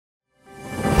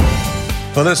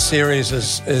Well, this series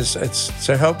it's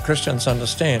to help Christians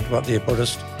understand what their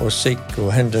Buddhist or Sikh or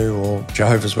Hindu or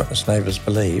Jehovah's Witness neighbours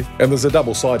believe. And there's a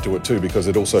double side to it too, because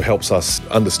it also helps us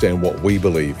understand what we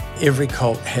believe. Every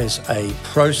cult has a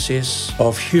process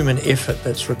of human effort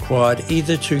that's required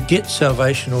either to get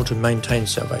salvation or to maintain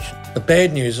salvation. The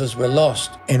bad news is we're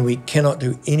lost and we cannot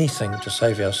do anything to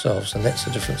save ourselves, and that's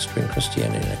the difference between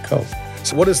Christianity and a cult.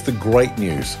 So what is the great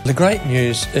news? The great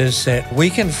news is that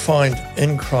we can find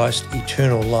in Christ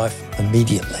eternal life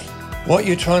immediately. What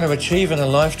you're trying to achieve in a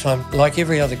lifetime, like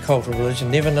every other cult or religion,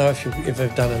 never know if you've ever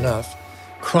done enough.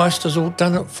 Christ has all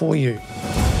done it for you.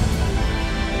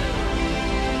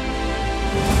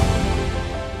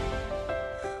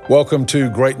 Welcome to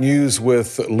Great News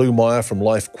with Lou Meyer from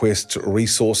LifeQuest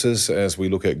Resources, as we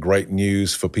look at great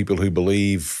news for people who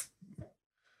believe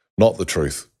not the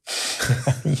truth.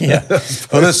 Yeah.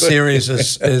 Well, this series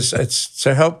it's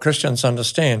to help Christians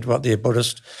understand what their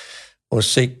Buddhist or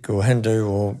Sikh or Hindu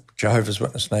or Jehovah's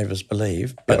Witness neighbours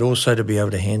believe, but also to be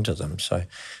able to hand to them. So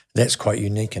that's quite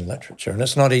unique in literature, and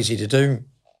it's not easy to do.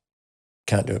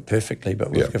 Can't do it perfectly,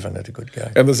 but we've given it a good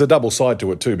go. And there's a double side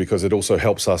to it too, because it also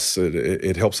helps us.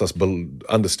 It helps us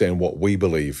understand what we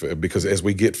believe, because as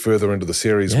we get further into the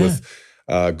series with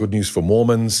good news for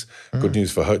Mormons, good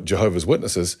news for Jehovah's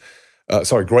Witnesses.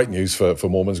 Great news for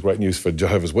Mormons, great news for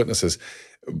Jehovah's Witnesses.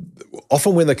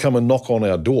 Often when they come and knock on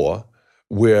our door,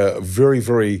 we're very,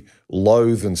 very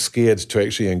loath and scared to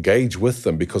actually engage with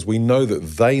them, because we know that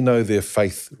they know their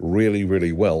faith really,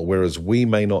 really well, whereas we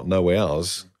may not know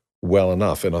ours well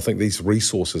enough. And I think these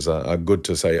resources are good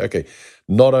to say, okay,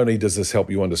 not only does this help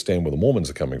you understand where the Mormons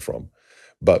are coming from,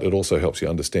 but it also helps you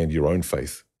understand your own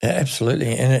faith. Yeah,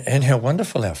 absolutely, and how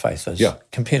wonderful our faith is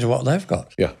compared to what they've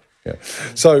got. Yeah. Yeah.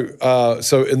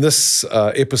 So in this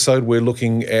episode, we're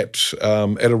looking at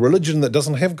a religion that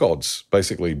doesn't have gods,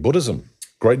 basically Buddhism.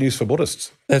 Great news for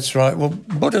Buddhists. That's right. Well,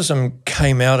 Buddhism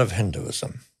came out of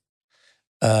Hinduism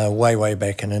way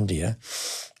back in India.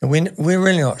 And we're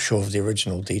really not sure of the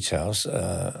original details.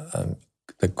 The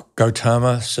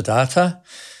Gautama Siddhartha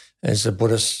is the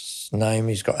Buddhist's name.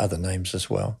 He's got other names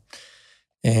as well.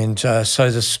 And so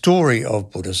the story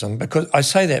of Buddhism, because I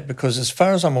say that because as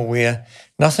far as I'm aware,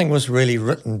 nothing was really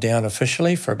written down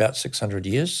officially for about 600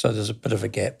 years, so there's a bit of a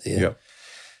gap there. Yep.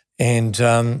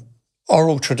 And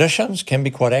oral traditions can be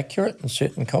quite accurate in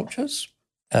certain cultures,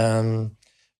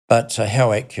 but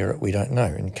how accurate we don't know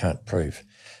and can't prove.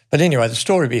 But anyway, the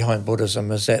story behind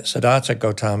Buddhism is that Siddhartha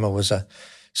Gautama was a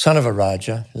son of a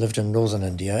Raja, lived in northern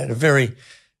India, in a very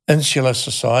insular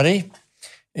society.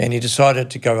 And he decided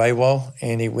to go AWOL,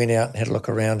 and he went out and had a look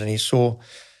around, and he saw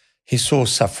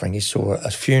suffering. He saw a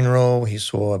funeral, he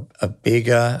saw a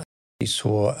beggar, he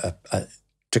saw a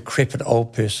decrepit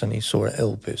old person, he saw an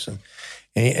ill person.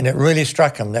 And it really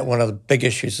struck him that one of the big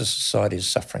issues of society is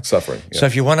suffering. Suffering, yeah. So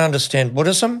if you want to understand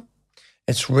Buddhism,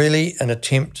 it's really an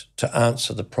attempt to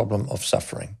answer the problem of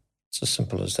suffering. It's as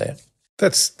simple as that.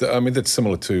 That's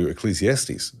similar to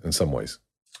Ecclesiastes in some ways.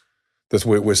 That's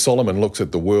where Solomon looks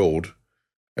at the world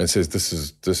and says, this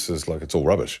is like it's all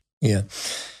rubbish. Yeah.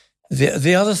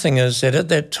 The other thing is that at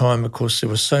that time, of course, there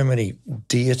were so many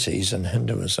deities in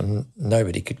Hinduism,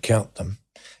 nobody could count them.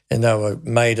 And they were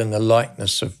made in the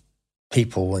likeness of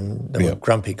people, and there were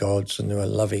grumpy gods, and there were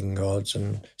loving gods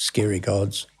and scary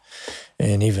gods.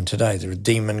 And even today, there are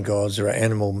demon gods, there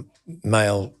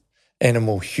are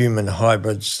animal-human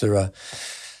hybrids, there are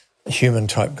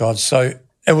human-type gods. So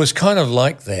it was kind of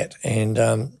like that.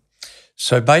 And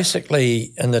so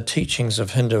basically, in the teachings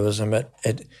of Hinduism,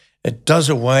 it does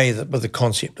away with the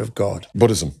concept of God.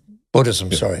 Buddhism,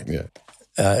 sorry. Yeah.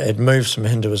 It moves from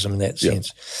Hinduism in that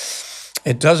sense.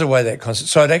 It does away that concept.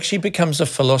 So it actually becomes a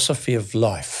philosophy of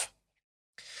life,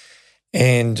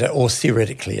 or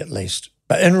theoretically at least.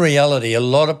 But in reality, a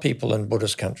lot of people in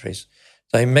Buddhist countries,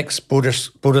 they mix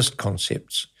Buddhist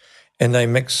concepts and they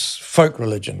mix folk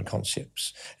religion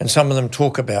concepts. And some of them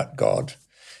talk about God.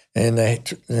 And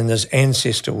there's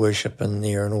ancestor worship in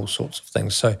there and all sorts of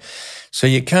things. So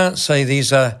you can't say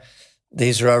these are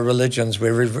our religions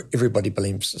where everybody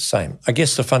believes the same. I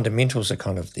guess the fundamentals are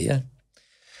kind of there.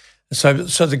 So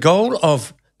the goal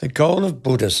of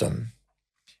Buddhism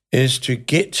is to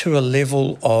get to a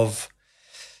level of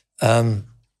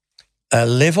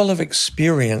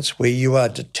experience where you are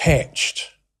detached.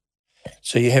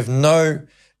 So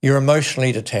you're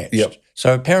emotionally detached. Yep.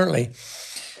 So apparently,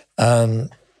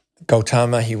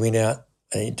 Gautama, he went out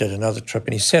and he did another trip,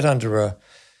 and he sat under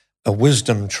a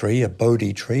wisdom tree, a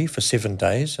Bodhi tree, for 7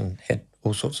 days and had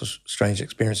all sorts of strange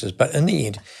experiences. But in the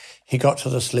end, he got to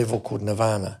this level called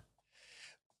nirvana,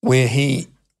 where he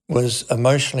was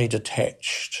emotionally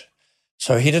detached.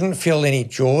 So he didn't feel any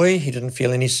joy, he didn't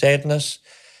feel any sadness,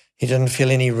 he didn't feel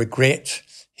any regret.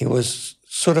 He was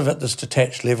sort of at this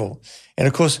detached level. And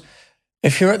of course,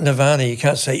 if you're at nirvana, you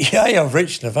can't say, yeah, I've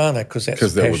reached nirvana, because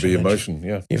that would be emotion,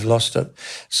 yeah. You've lost it.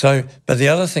 So, but the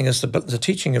other thing is the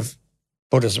teaching of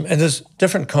Buddhism, and there's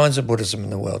different kinds of Buddhism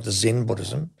in the world. There's Zen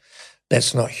Buddhism,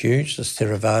 that's not huge. There's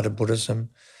Theravada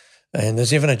Buddhism, and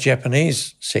there's even a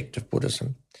Japanese sect of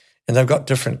Buddhism, and they've got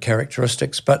different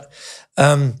characteristics. But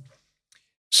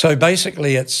so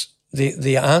basically it's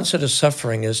the answer to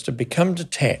suffering is to become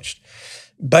detached.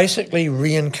 Basically,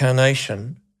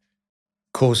 reincarnation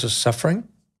causes suffering.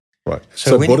 Right.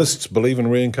 So Buddhists believe in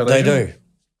reincarnation?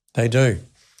 They do.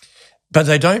 But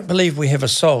they don't believe we have a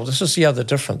soul. This is the other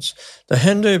difference. The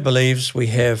Hindu believes we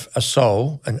have a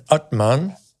soul, an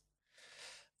Atman,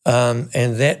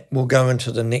 and that will go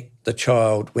into the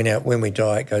child when we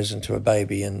die. It goes into a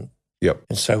baby, and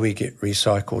so we get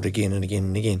recycled again and again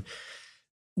and again.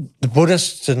 The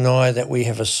Buddhists deny that we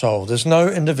have a soul. There's no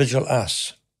individual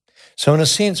us. So in a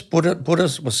sense, Buddha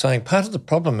was saying part of the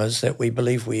problem is that we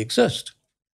believe we exist.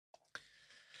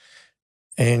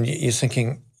 And you're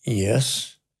thinking,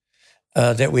 yes,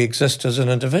 that we exist as an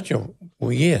individual.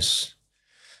 Well, yes.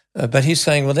 But he's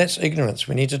saying, well, that's ignorance.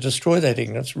 We need to destroy that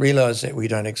ignorance, realize that we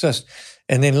don't exist.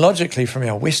 And then logically, from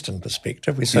our Western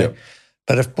perspective, we say,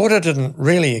 but if Buddha didn't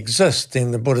really exist,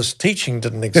 then the Buddhist teaching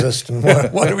didn't exist. And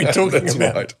what are we talking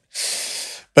about? Right.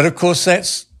 But of course,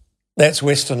 that's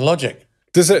Western logic.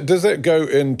 Does that go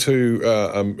into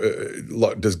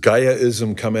does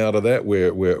Gaiaism come out of that,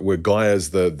 where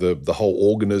Gaia's the whole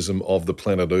organism of the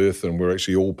planet Earth, and we're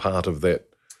actually all part of that?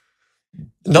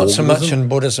 Not organism? So much in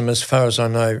Buddhism, as far as I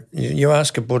know. You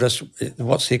ask a Buddhist,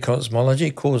 what's their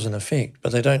cosmology? Cause and effect,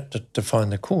 but they don't define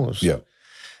the cause. Yeah.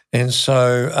 And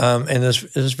so, and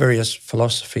there's various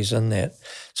philosophies in that.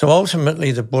 So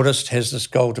ultimately, the Buddhist has this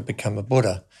goal to become a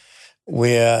Buddha,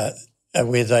 where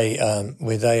they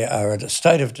are at a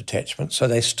state of detachment, so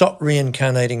they stop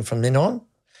reincarnating from then on,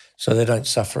 so they don't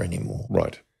suffer anymore.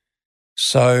 Right.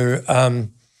 So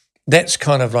that's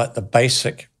kind of like the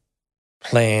basic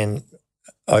plan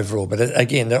overall. But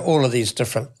again, there are all of these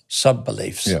different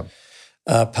sub-beliefs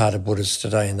are part of Buddhists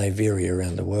today, and they vary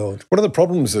around the world. One of the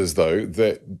problems is, though,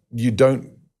 that you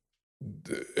don't,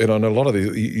 and I know a lot of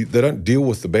these, they don't deal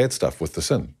with the bad stuff, with the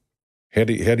sin. How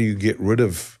do you get rid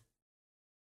of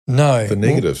the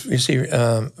negative? Well, you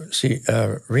see,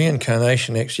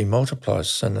 reincarnation actually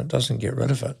multiplies sin. It doesn't get rid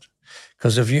of it.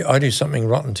 Because if I do something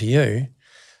rotten to you,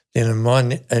 then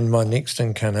in my next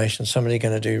incarnation, somebody's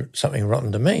going to do something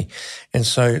rotten to me. And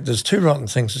so there's two rotten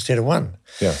things instead of one.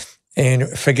 Yeah. And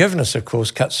forgiveness, of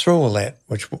course, cuts through all that,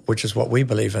 which is what we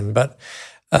believe in. But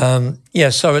so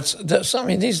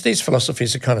these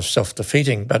philosophies are kind of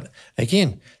self-defeating. But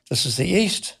again, this is the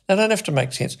East. They don't have to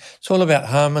make sense. It's all about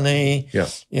harmony,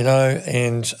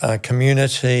 and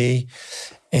community.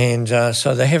 And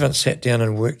so they haven't sat down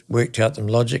and worked out them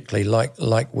logically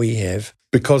like we have.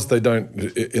 Because they don't,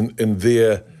 in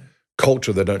their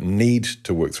culture, they don't need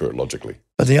to work through it logically.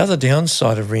 But the other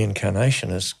downside of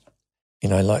reincarnation is,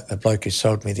 like the bloke who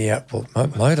sold me the outboard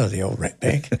motor, the old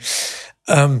ratbag.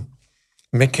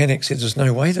 Mechanic said there's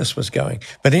no way this was going.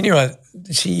 But anyway,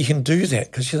 see, you can do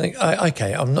that because you think,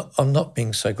 okay, I'm not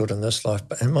being so good in this life,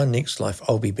 but in my next life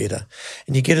I'll be better.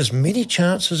 And you get as many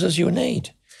chances as you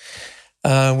need.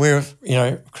 Where,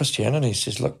 Christianity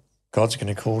says, look, God's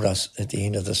going to call us at the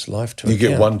end of this life to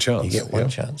get one chance. You get one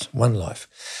chance, one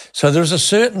life. So there's a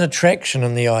certain attraction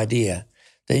in the idea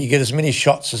that you get as many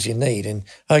shots as you need. And,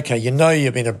 okay,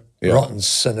 you've been a rotten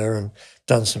sinner and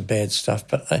done some bad stuff,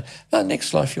 but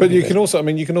next life you'll be you can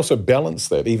also balance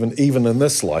that. Even in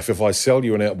this life, if I sell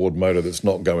you an outboard motor that's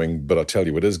not going, but I tell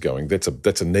you it is going,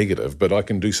 that's a negative, but I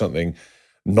can do something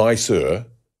nicer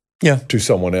to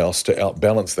someone else to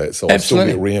outbalance that. So I still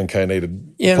get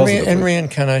reincarnated positively. In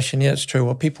reincarnation, it's true.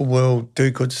 Well, people will do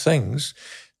good things,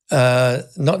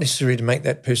 not necessarily to make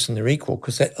that person their equal,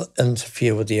 because that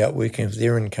interfere with the outworking of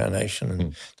their incarnation,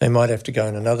 and they might have to go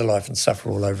in another life and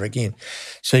suffer all over again.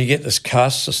 So you get this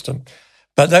caste system.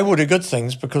 But they will do good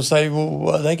things because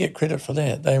they get credit for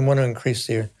that. They want to increase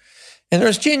their... And there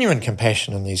is genuine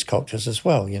compassion in these cultures as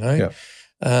well,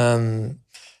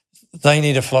 They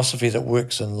need a philosophy that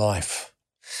works in life.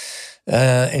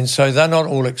 And so they're not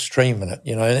all extreme in it,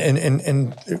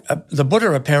 And the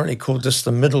Buddha apparently called this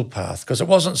the middle path because it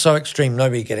wasn't so extreme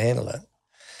nobody could handle it.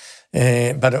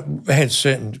 But it had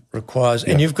certain requires.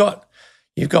 And you've got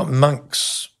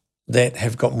monks that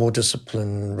have got more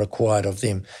discipline required of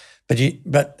them. But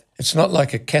it's not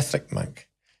like a Catholic monk.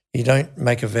 You don't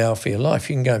make a vow for your life.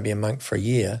 You can go and be a monk for a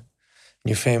year and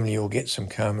your family will get some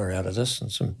karma out of this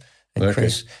and some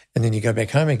increase, and then you go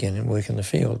back home again and work in the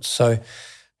fields. So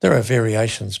there are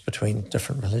variations between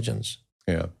different religions.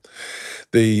 Yeah.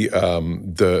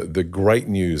 The great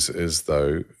news is,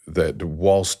 though, that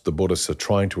whilst the Buddhists are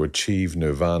trying to achieve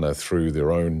nirvana through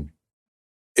their own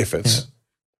efforts,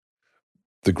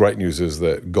 the great news is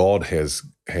that God has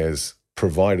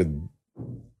provided.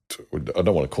 I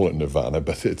don't want to call it nirvana,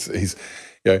 but he's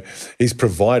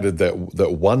provided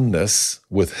that oneness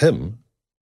with Him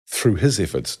through His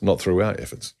efforts, not through our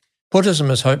efforts.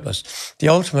 Buddhism is hopeless. The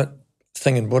ultimate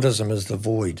thing in Buddhism is the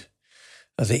void,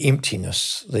 the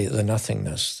emptiness, the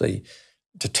nothingness, the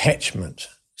detachment,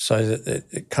 so that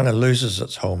it kind of loses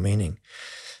its whole meaning.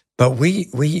 But we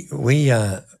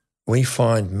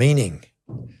find meaning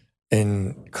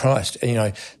in Christ.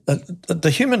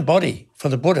 The human body for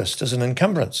the Buddhist is an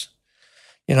encumbrance.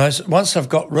 Once they've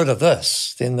got rid of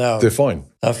this, then they're fine.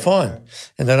 They're fine,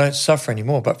 and they don't suffer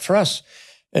anymore. But for us,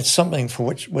 it's something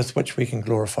with which we can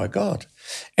glorify God.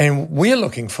 And we're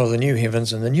looking for the new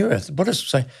heavens and the new earth. The Buddhists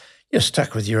say, you're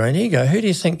stuck with your own ego. Who do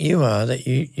you think you are that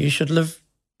you should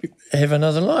have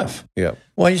another life? Yeah.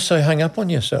 Why are you so hung up on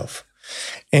yourself?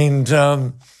 And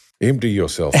empty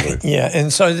yourself. Yeah,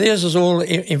 and so theirs is all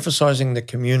emphasizing the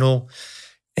communal,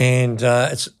 and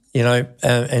it's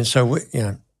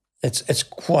it's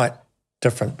quite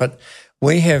different. But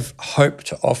we have hope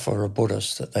to offer a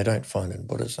Buddhist that they don't find in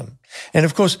Buddhism. And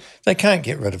of course, they can't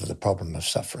get rid of the problem of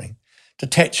suffering.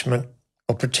 Detachment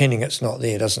or pretending it's not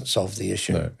there doesn't solve the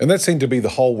issue. No. And that seemed to be the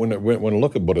whole, when I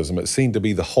look at Buddhism, it seemed to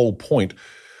be the whole point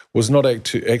was not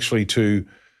actually to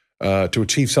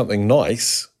achieve something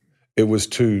nice, it was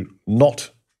to not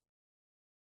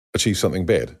achieve something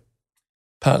bad.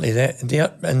 Partly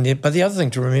that. But the other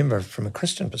thing to remember from a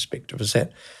Christian perspective is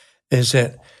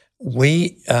that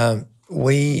we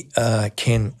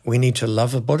need to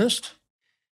love a Buddhist,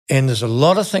 and there's a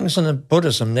lot of things in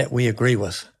Buddhism that we agree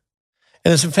with.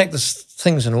 And in fact, there's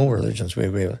things in all religions we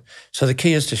agree with. So the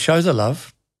key is to show the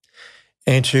love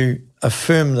and to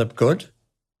affirm the good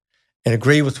and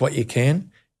agree with what you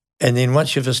can. And then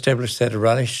once you've established that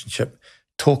relationship,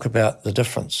 talk about the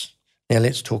difference. Now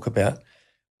let's talk about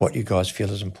what you guys feel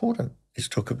is important. Let's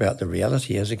talk about the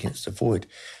reality as against the void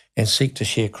and seek to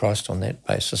share Christ on that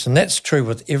basis. And that's true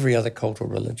with every other cultural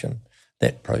religion,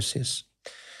 that process.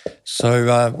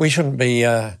 So we shouldn't be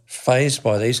fazed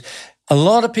by these. A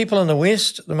lot of people in the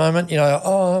West at the moment,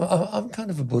 I'm kind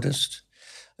of a Buddhist.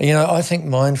 I think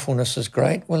mindfulness is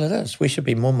great. Well, it is. We should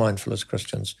be more mindful as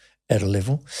Christians at a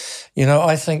level.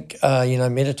 I think,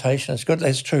 meditation is good.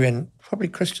 That's true. And probably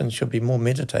Christians should be more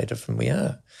meditative than we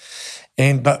are.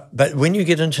 But when you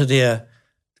get into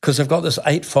because they've got this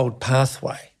eightfold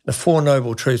pathway, the Four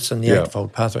Noble Truths in the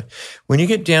eightfold pathway. When you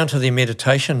get down to the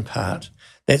meditation part,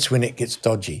 that's when it gets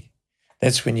dodgy.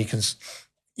 That's when you can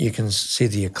see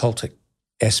the occultic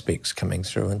aspects coming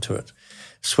through into it,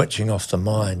 switching off the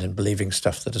mind and believing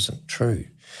stuff that isn't true.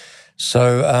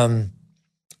 So,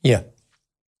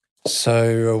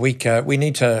 So we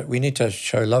need to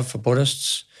show love for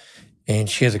Buddhists and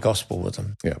share the gospel with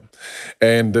them. Yeah,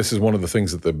 and this is one of the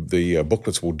things that the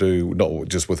booklets will do, not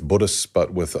just with Buddhists,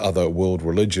 but with other world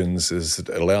religions, is it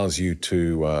allows you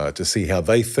to see how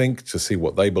they think, to see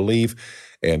what they believe,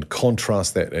 and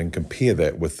contrast that and compare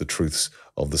that with the truths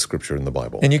of the Scripture in the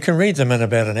Bible. And you can read them in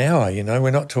about an hour.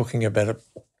 We're not talking about a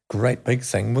great big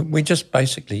thing. We just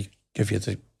basically give you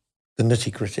the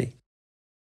nitty-gritty.